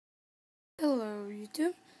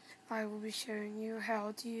YouTube. I will be showing you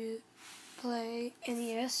how to play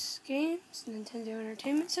NES games, Nintendo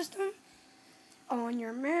Entertainment System, on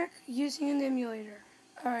your Mac using an emulator.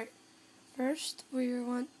 Alright, first we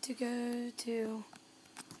want to go to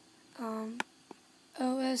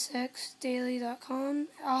osxdaily.com.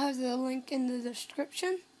 I'll have the link in the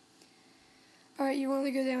description. Alright, you want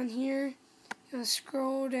to go down here, you're going to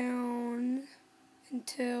scroll down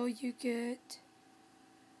until you get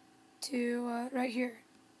to right here.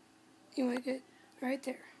 You want to get right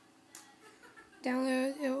there.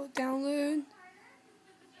 Download, it will download,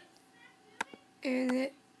 and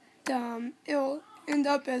it'll end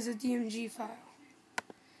up as a DMG file.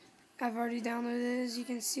 I've already downloaded it, as you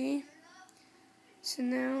can see. So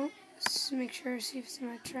now, let's make sure to see if it's in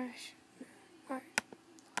my trash. Alright.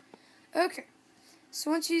 Okay.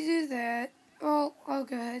 So once you do that, well, I'll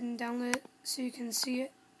go ahead and download it so you can see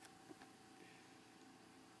it,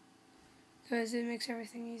 because it makes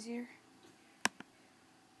everything easier.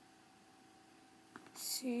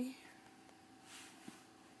 See,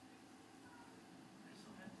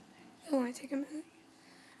 it'll only take a minute.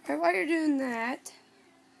 Alright, while you're doing that,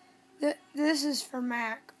 this is for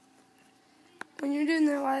Mac. When you're doing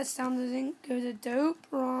that while it's downloading, go to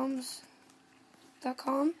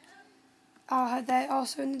doperoms.com. I'll have that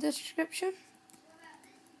also in the description.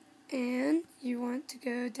 And you want to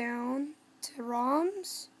go down to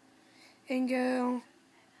ROMs and go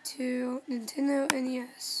to Nintendo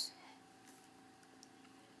NES.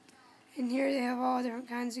 And here they have all different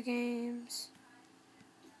kinds of games.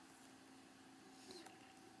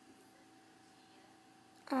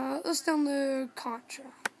 Let's download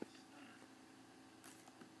Contra.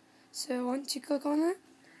 So once you click on it,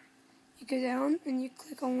 you go down and you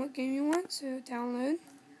click on what game you want. So download.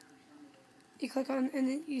 You click on, and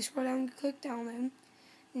then you scroll down and click download.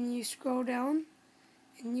 And you scroll down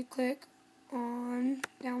and you click on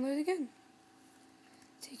download again.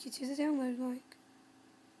 Take you to the download link.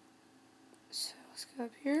 So let's go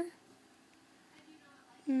up here,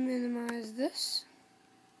 minimize this,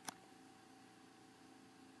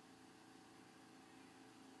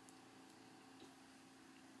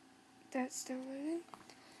 that's downloading.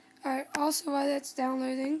 Alright, also while that's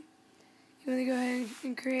downloading, you want to go ahead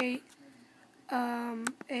and create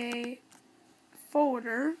a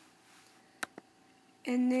folder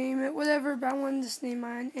and name it whatever, but I wanted to name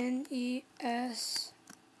mine NES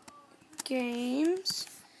Games.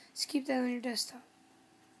 Just keep that on your desktop.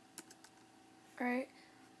 Alright.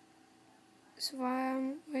 So while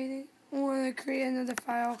I'm waiting, I want to create another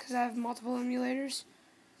file because I have multiple emulators.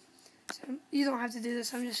 So you don't have to do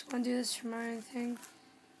this. I'm just going to do this for my own thing.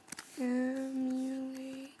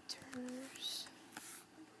 Emulators.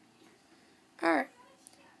 Alright.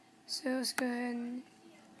 So let's go ahead and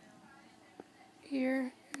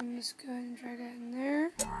here, and let's go ahead and drag that in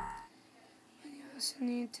there. And you also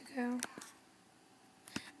need to go.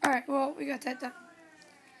 Alright, well, we got that done.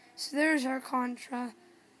 So there's our Contra.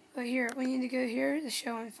 But here, we need to go here to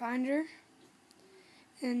Show and Finder.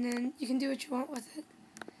 And then you can do what you want with it.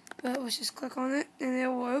 But let's just click on it, and it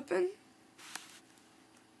will open.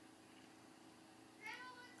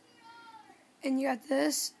 And you got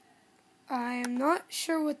this. I am not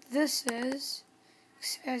sure what this is,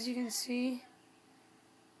 as you can see.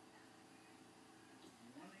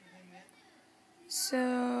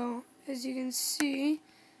 So, as you can see,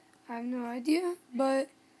 I have no idea, but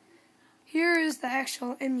here is the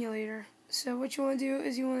actual emulator. So what you want to do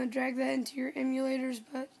is you want to drag that into your emulators,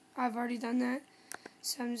 but I've already done that,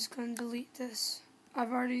 so I'm just going to delete this.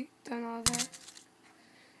 I've already done all that.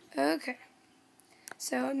 Okay,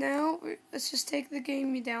 so now let's just take the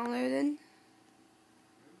game you downloaded,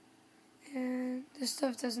 and this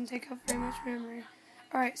stuff doesn't take up very much memory.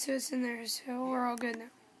 Alright, so it's in there, so we're all good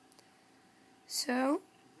now. So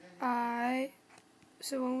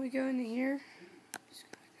when we go into here, just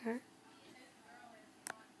go like that.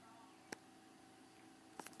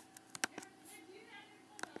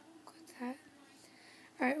 Click that.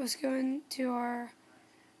 Alright, let's go into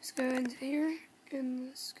here, and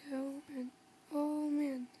let's go, and oh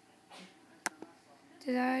man,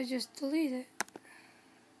 did I just delete it?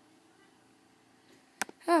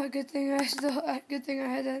 Oh, good thing I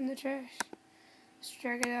had that in the trash. Let's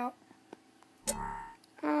drag it out.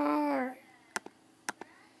 Alright.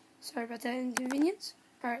 Sorry about that inconvenience.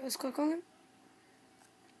 Alright, let's click on it.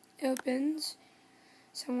 It opens.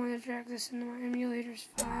 So I'm going to drag this into my emulators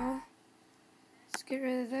file. Let's get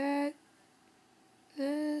rid of that.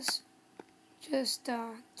 This. Just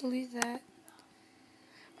delete that.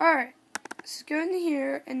 Alright. Let's go into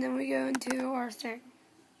here, and then we go into our thing.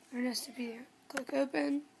 Our Nestpedia. Click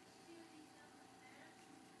open.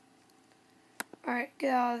 Alright,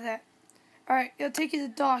 get out of that. Alright, it'll take you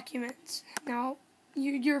to Documents. Now,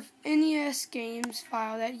 your NES games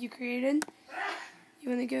file that you created, you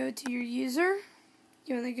want to go to your user,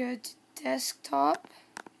 you want to go to Desktop,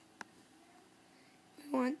 we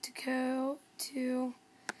want to go to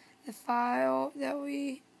the file that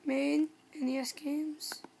we made, NES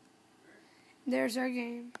games. There's our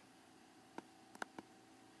game.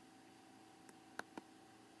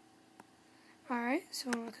 Alright, so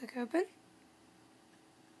I'm going to click open.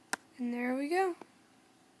 And there we go.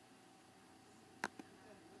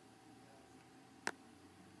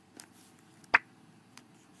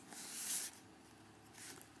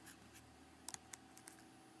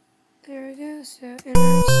 There we go. So enter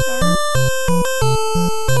and start.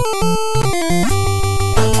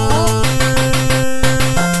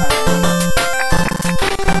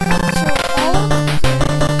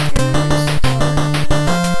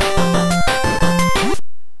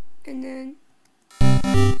 And then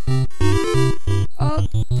up,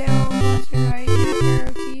 down, left, and right,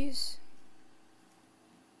 arrow keys.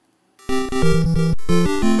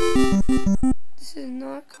 This is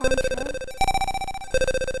not Contra.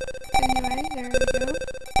 Anyway, there we go.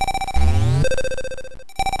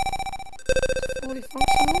 It's fully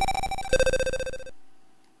functional.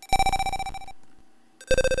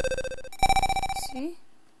 See?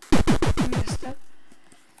 I messed up.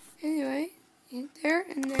 Anyway, there,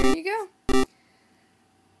 and there you go.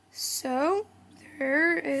 So,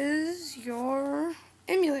 there is your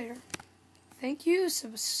emulator. Thank you.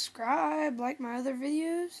 Subscribe, like my other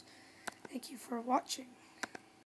videos. Thank you for watching.